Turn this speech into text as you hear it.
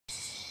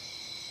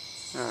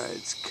Alright,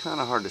 it's kind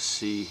of hard to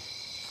see.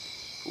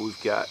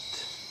 We've got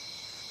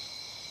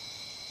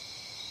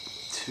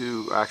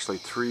actually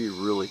three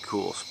really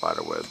cool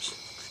spider webs.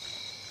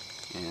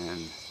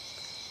 And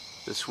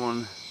this one,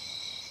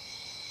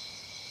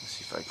 let's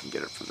see if I can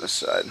get it from this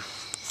side.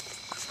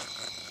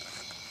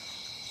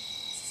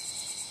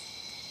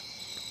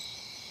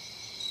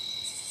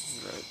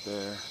 Right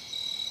there.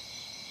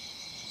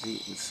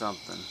 He's eating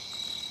something.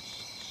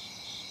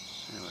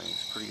 Anyway,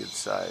 it's pretty good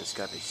size. It's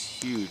got this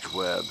huge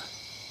web.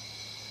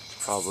 It's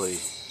probably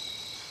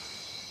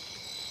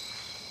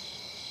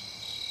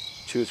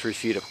 2 or 3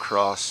 feet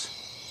across.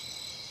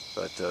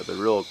 But the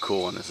real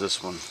cool one is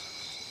this one.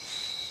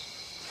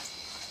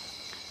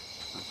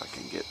 If I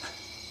can get,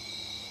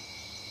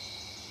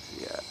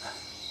 yeah,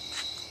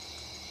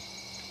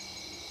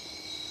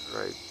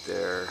 right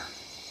there.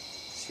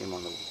 See him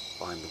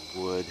behind the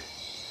wood.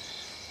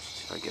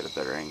 See if I get a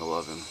better angle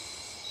of him.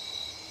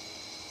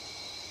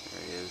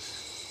 There he is.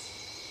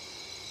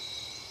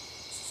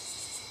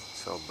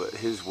 So, but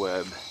his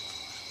web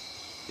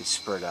is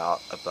spread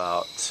out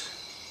about,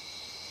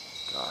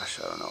 gosh,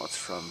 I don't know, it's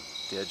from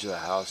the edge of the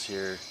house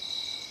here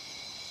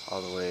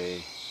all the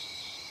way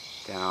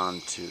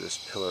down to this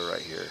pillar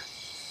right here.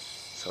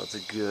 So it's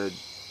a good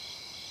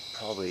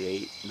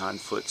probably 8-9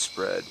 foot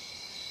spread.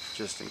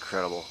 Just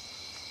incredible.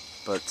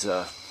 But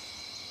the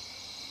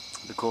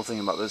cool thing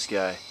about this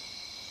guy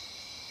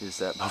is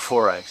that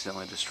before I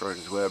accidentally destroyed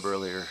his web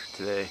earlier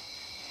today,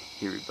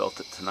 he rebuilt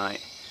it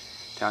tonight.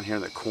 Down here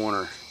in the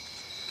corner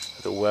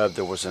of the web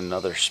there was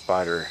another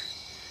spider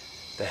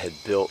that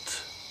had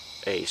built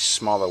a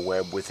smaller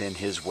web within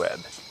his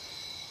web.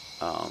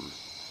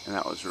 And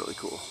that was really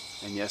cool.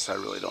 And yes, I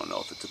really don't know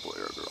if it's a boy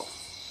or a girl,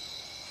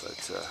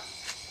 but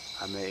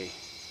I may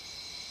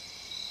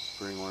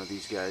bring one of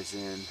these guys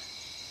in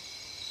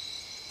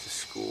to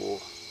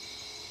school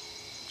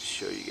to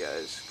show you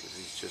guys, because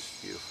he's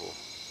just beautiful.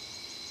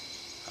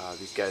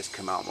 These guys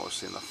come out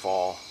mostly in the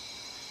fall.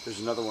 There's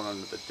another one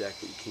under the deck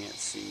that you can't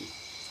see,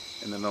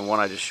 and then the one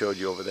I just showed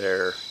you over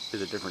there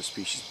is a different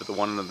species, but the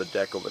one under the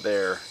deck over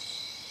there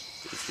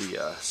is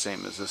the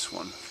same as this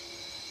one,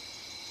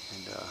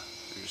 and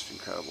they're just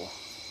incredible.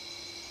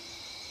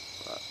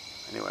 But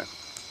anyway,